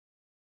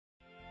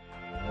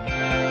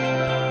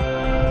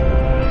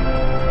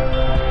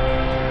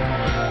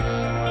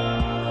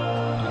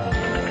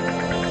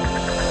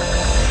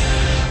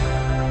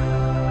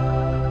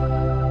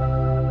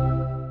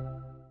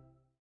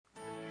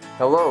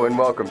Hello and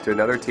welcome to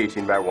another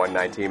teaching by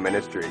 119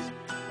 Ministries.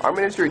 Our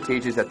ministry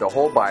teaches that the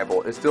whole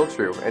Bible is still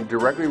true and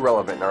directly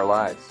relevant in our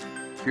lives.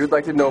 If you would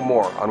like to know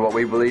more on what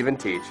we believe and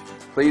teach,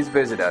 please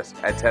visit us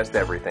at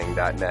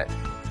testeverything.net.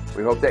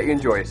 We hope that you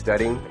enjoy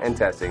studying and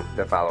testing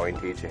the following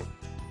teaching.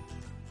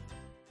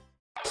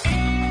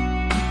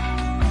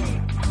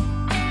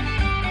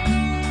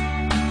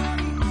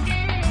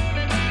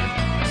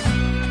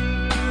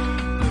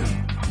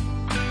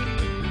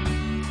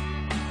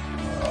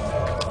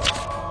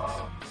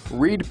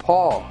 Read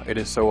Paul, it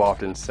is so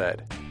often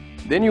said.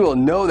 Then you will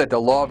know that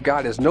the law of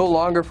God is no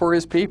longer for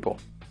his people.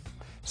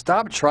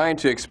 Stop trying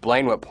to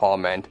explain what Paul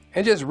meant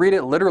and just read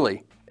it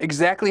literally,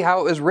 exactly how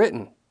it was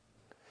written.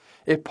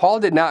 If Paul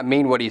did not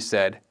mean what he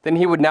said, then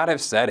he would not have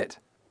said it.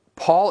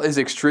 Paul is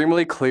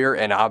extremely clear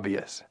and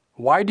obvious.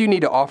 Why do you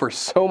need to offer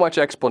so much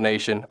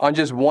explanation on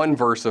just one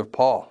verse of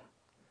Paul?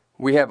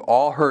 We have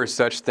all heard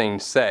such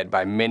things said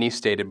by many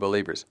stated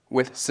believers,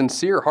 with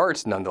sincere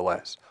hearts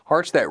nonetheless,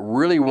 hearts that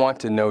really want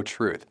to know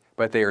truth,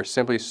 but they are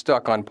simply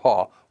stuck on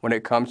Paul when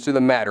it comes to the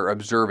matter of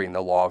observing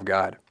the law of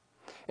God.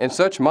 In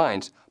such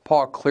minds,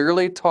 Paul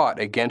clearly taught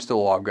against the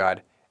law of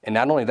God, and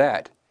not only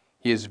that,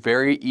 he is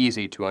very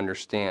easy to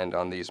understand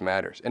on these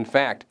matters. In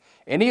fact,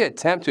 any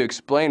attempt to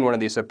explain one of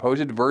these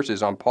supposed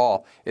verses on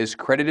Paul is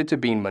credited to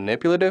being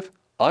manipulative,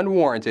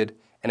 unwarranted,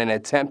 and an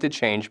attempt to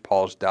change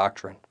Paul's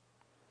doctrine.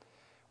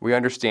 We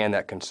understand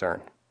that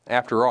concern.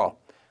 After all,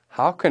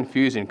 how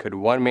confusing could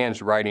one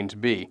man's writings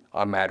be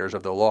on matters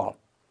of the law?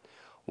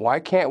 Why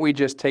can't we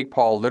just take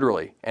Paul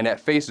literally and at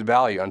face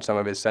value on some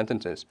of his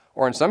sentences,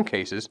 or in some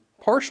cases,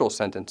 partial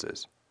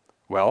sentences?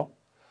 Well,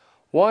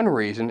 one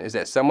reason is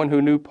that someone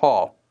who knew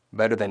Paul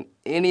better than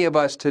any of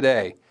us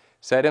today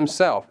said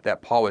himself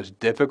that Paul was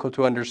difficult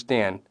to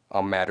understand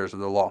on matters of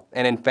the law.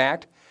 And in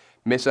fact,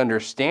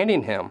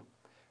 misunderstanding him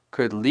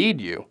could lead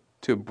you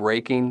to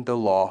breaking the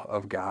law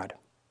of God.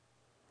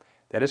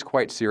 That is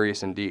quite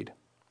serious indeed.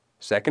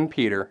 2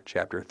 Peter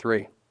chapter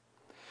 3.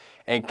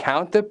 And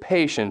count the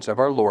patience of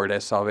our Lord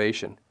as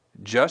salvation,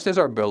 just as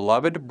our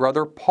beloved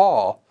brother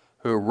Paul,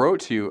 who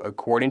wrote to you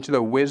according to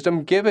the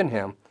wisdom given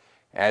him,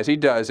 as he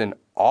does in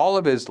all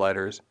of his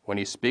letters when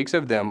he speaks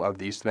of them of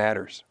these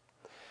matters.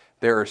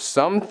 There are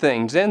some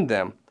things in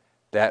them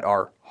that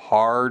are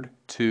hard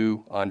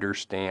to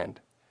understand,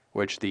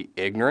 which the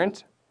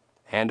ignorant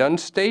and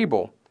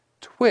unstable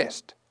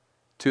twist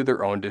to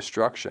their own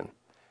destruction,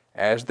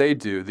 as they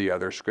do the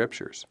other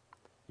scriptures.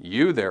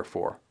 You,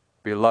 therefore,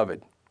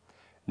 beloved,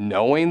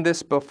 knowing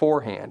this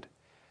beforehand,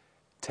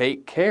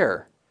 take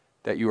care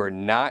that you are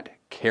not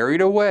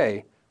carried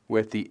away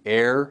with the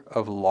error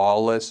of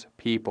lawless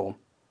people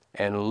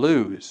and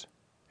lose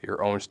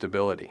your own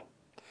stability.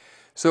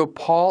 So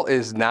Paul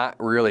is not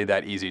really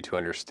that easy to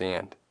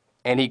understand,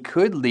 and he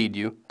could lead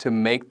you to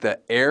make the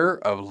error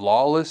of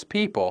lawless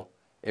people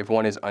if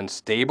one is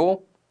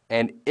unstable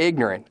and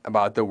ignorant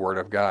about the Word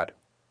of God.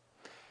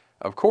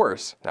 Of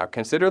course, now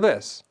consider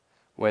this.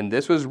 When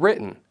this was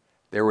written,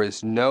 there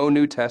was no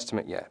New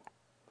Testament yet.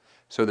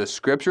 So the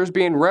scriptures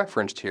being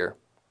referenced here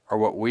are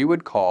what we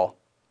would call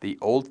the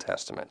Old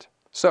Testament.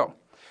 So,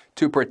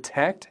 to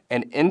protect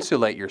and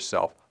insulate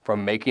yourself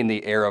from making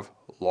the error of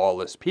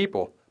lawless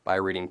people by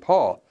reading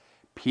Paul,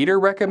 Peter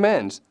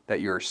recommends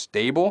that you are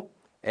stable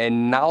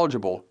and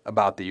knowledgeable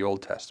about the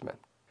Old Testament.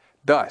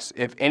 Thus,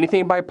 if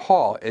anything by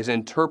Paul is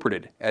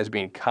interpreted as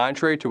being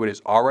contrary to what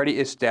is already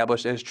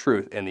established as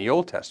truth in the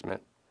Old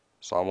Testament,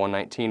 Psalm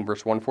 119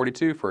 verse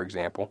 142 for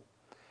example,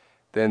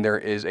 then there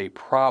is a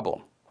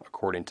problem,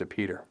 according to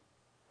Peter.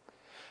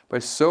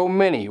 But so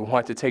many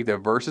want to take the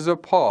verses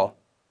of Paul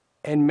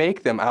and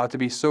make them out to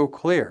be so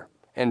clear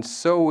and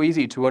so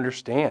easy to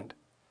understand.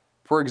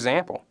 For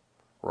example,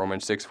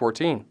 Romans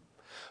 6:14,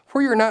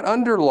 for you are not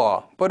under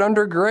law, but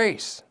under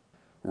grace.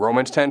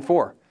 Romans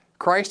 10:4,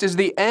 Christ is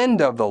the end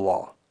of the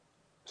law,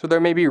 so there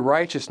may be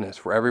righteousness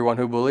for everyone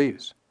who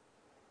believes.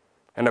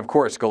 And of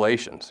course,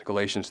 Galatians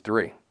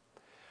 3,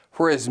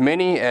 for as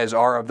many as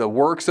are of the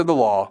works of the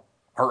law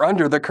are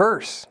under the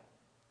curse.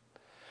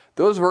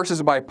 Those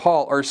verses by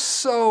Paul are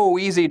so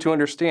easy to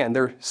understand.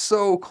 They're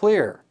so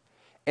clear.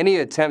 Any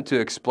attempt to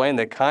explain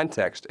the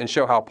context and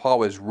show how Paul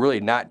was really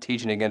not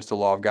teaching against the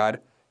law of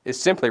God is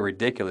simply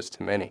ridiculous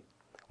to many.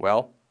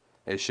 Well,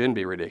 it shouldn't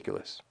be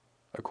ridiculous,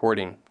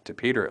 according to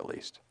Peter at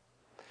least.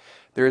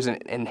 There is an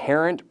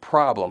inherent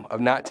problem of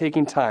not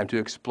taking time to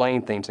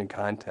explain things in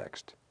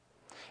context.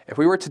 If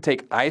we were to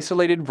take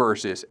isolated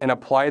verses and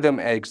apply them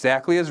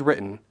exactly as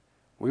written,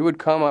 we would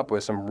come up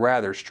with some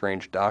rather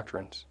strange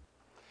doctrines.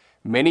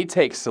 Many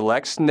take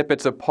select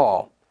snippets of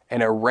Paul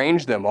and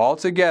arrange them all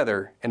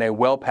together in a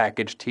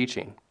well-packaged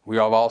teaching. We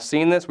have all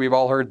seen this, we've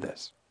all heard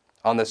this.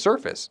 On the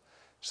surface,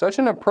 such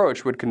an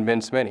approach would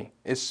convince many,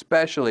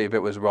 especially if it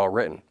was well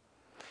written.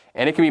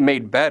 And it can be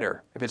made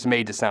better if it's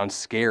made to sound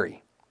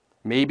scary,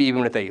 maybe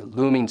even with a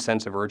looming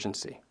sense of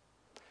urgency.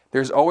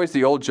 There's always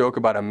the old joke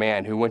about a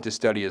man who went to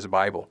study his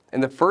Bible,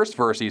 and the first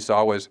verse he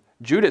saw was,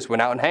 Judas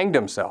went out and hanged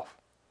himself.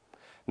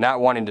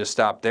 Not wanting to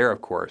stop there,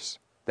 of course,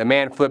 the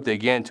man flipped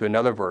again to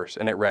another verse,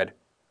 and it read,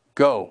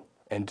 Go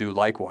and do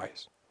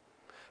likewise.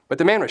 But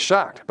the man was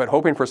shocked, but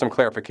hoping for some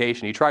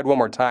clarification, he tried one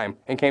more time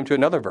and came to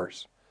another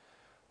verse.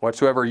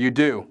 Whatsoever you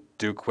do,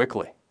 do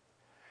quickly.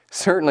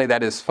 Certainly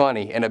that is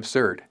funny and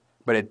absurd,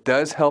 but it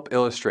does help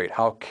illustrate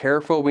how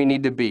careful we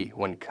need to be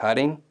when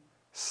cutting,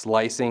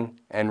 slicing,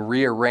 and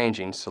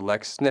rearranging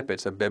select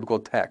snippets of biblical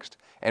text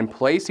and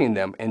placing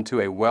them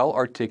into a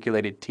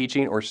well-articulated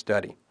teaching or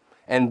study.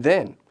 And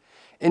then,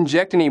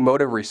 inject an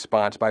emotive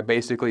response by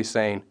basically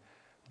saying,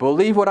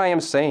 believe what I am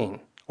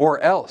saying, or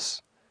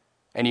else.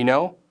 And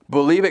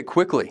believe it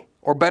quickly,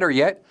 or better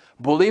yet,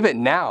 believe it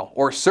now,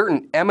 or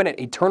certain imminent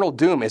eternal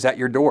doom is at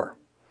your door.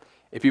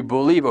 If you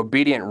believe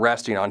obedient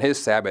resting on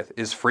His Sabbath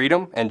is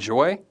freedom and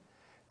joy,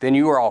 then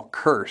you are all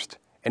cursed,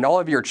 and all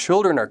of your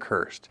children are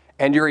cursed,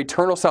 and your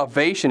eternal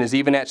salvation is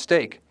even at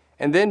stake.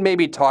 And then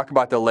maybe talk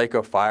about the lake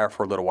of fire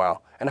for a little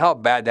while, and how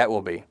bad that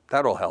will be.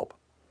 That'll help.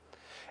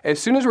 As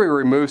soon as we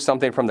remove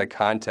something from the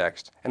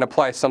context and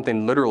apply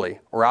something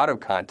literally or out of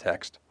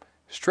context,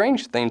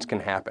 strange things can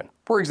happen.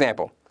 For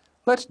example,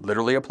 let's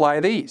literally apply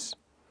these.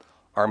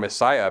 Our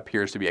Messiah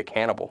appears to be a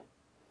cannibal.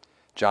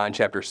 John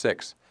chapter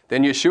 6.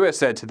 Then Yeshua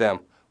said to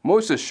them,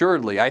 most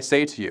assuredly I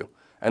say to you,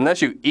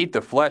 unless you eat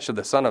the flesh of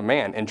the Son of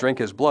Man and drink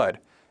His blood,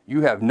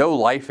 you have no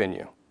life in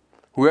you.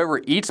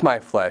 Whoever eats my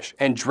flesh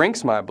and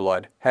drinks my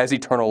blood has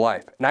eternal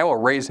life, and I will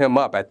raise him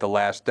up at the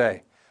last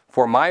day.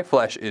 For my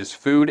flesh is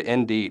food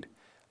indeed,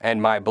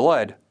 and my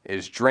blood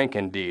is drink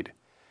indeed.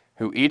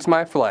 Who eats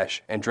my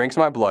flesh and drinks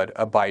my blood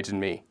abides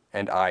in me,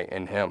 and I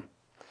in him.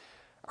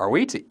 Are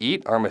we to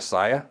eat our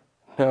Messiah?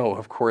 No,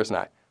 of course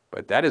not,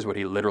 but that is what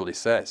He literally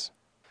says.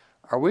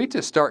 Are we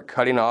to start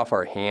cutting off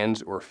our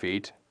hands or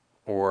feet,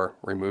 or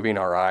removing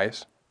our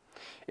eyes?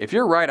 If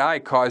your right eye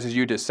causes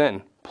you to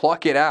sin,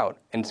 pluck it out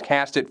and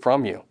cast it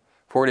from you,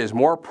 for it is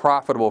more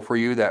profitable for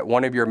you that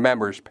one of your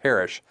members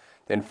perish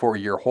than for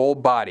your whole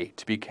body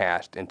to be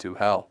cast into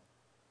hell.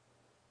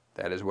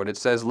 That is what it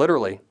says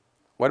literally.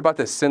 What about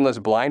the sinless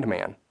blind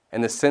man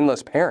and the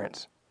sinless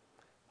parents?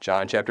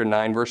 John chapter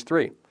 9, verse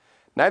 3.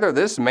 Neither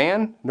this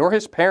man nor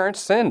his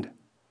parents sinned.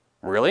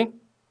 Really?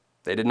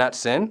 They did not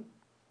sin?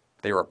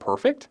 They were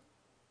perfect?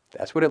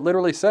 That's what it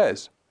literally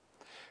says.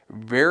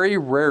 Very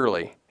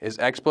rarely is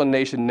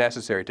explanation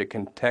necessary to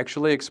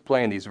contextually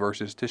explain these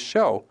verses to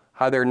show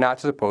how they're not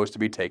supposed to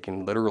be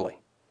taken literally.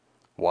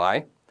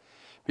 Why?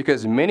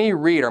 Because many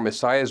read our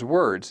Messiah's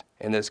words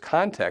in this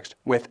context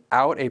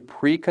without a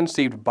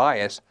preconceived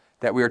bias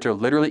that we are to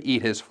literally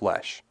eat His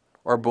flesh,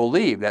 or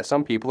believe that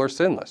some people are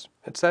sinless,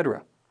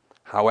 etc.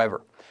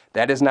 However,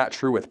 that is not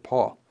true with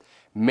Paul.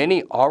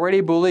 Many already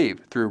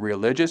believe through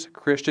religious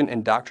Christian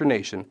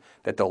indoctrination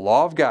that the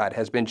law of God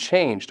has been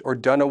changed or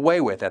done away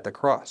with at the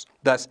cross.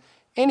 Thus,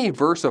 any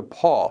verse of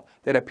Paul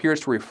that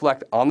appears to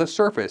reflect on the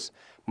surface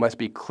must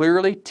be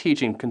clearly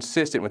teaching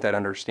consistent with that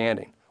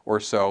understanding, or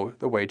so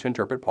the way to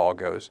interpret Paul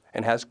goes,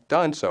 and has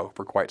done so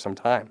for quite some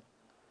time.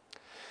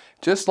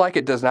 Just like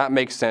it does not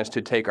make sense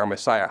to take our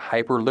Messiah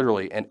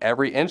hyper-literally in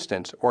every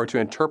instance or to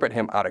interpret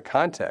Him out of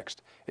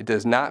context, it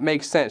does not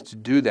make sense to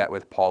do that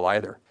with Paul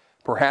either.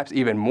 Perhaps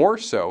even more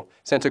so,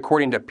 since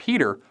according to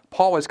Peter,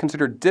 Paul was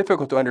considered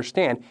difficult to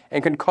understand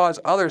and can cause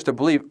others to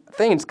believe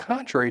things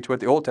contrary to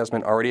what the Old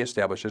Testament already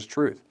established as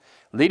truth,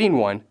 leading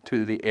one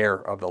to the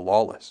error of the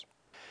lawless.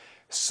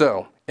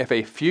 So, if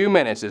a few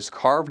minutes is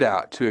carved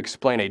out to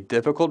explain a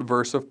difficult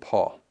verse of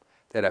Paul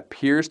that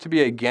appears to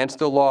be against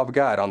the law of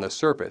God on the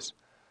surface,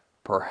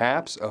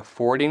 perhaps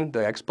affording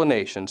the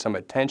explanation some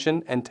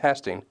attention and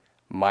testing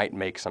might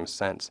make some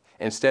sense,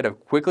 instead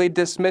of quickly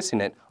dismissing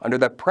it under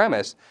the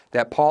premise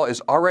that Paul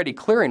is already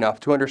clear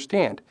enough to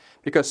understand,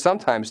 because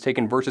sometimes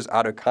taking verses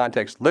out of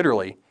context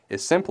literally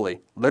is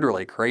simply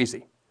literally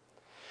crazy.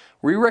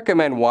 We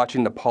recommend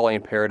watching the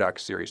Pauline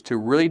Paradox series to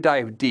really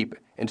dive deep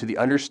into the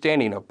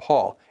understanding of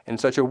Paul in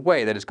such a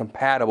way that is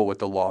compatible with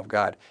the law of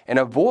God and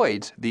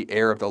avoids the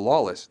error of the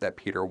lawless that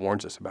Peter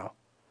warns us about.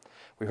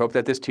 We hope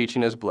that this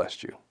teaching has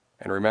blessed you,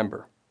 and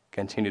remember,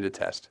 continue to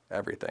test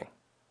everything.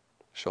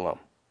 Shalom.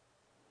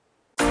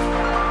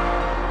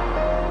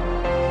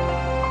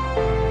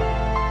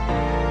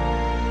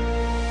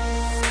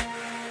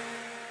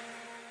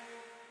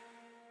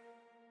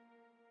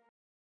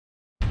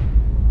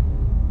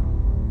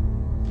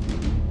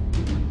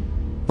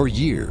 For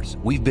years,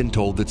 we've been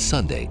told that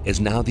Sunday is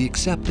now the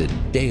accepted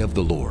day of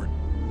the Lord.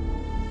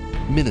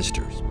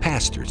 Ministers,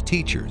 pastors,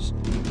 teachers,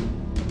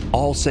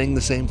 all saying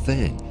the same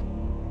thing.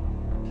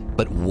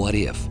 But what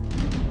if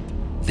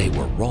they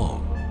were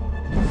wrong?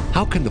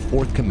 How can the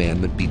fourth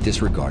commandment be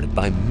disregarded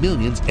by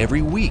millions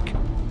every week?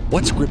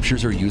 What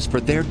scriptures are used for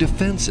their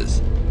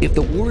defenses? If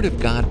the Word of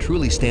God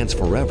truly stands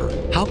forever,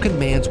 how can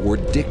man's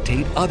word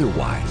dictate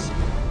otherwise?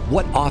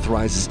 What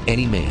authorizes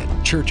any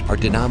man, church, or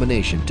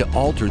denomination to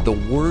alter the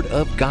Word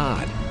of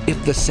God?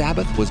 If the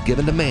Sabbath was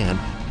given to man,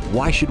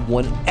 why should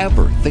one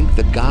ever think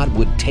that God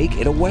would take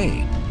it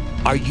away?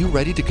 Are you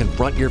ready to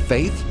confront your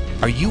faith?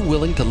 Are you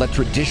willing to let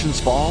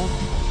traditions fall?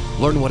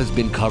 Learn what has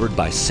been covered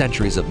by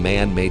centuries of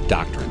man-made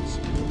doctrines.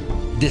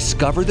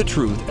 Discover the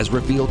truth as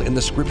revealed in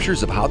the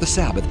Scriptures of how the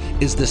Sabbath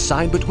is the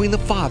sign between the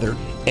Father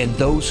and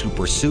those who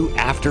pursue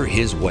after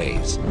His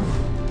ways.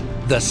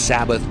 The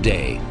Sabbath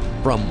Day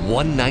from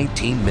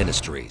 119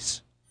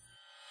 Ministries.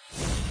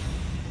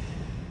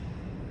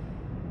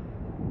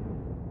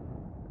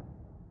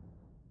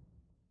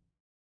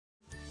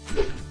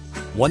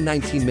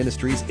 119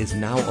 Ministries is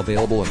now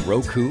available in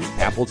Roku,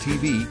 Apple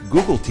TV,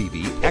 Google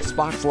TV,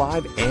 Xbox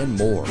Live, and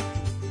more.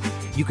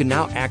 You can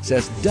now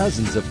access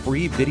dozens of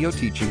free video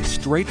teachings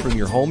straight from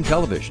your home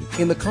television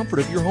in the comfort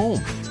of your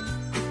home.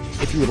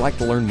 If you would like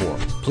to learn more,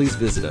 please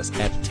visit us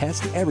at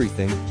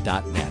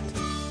testeverything.net.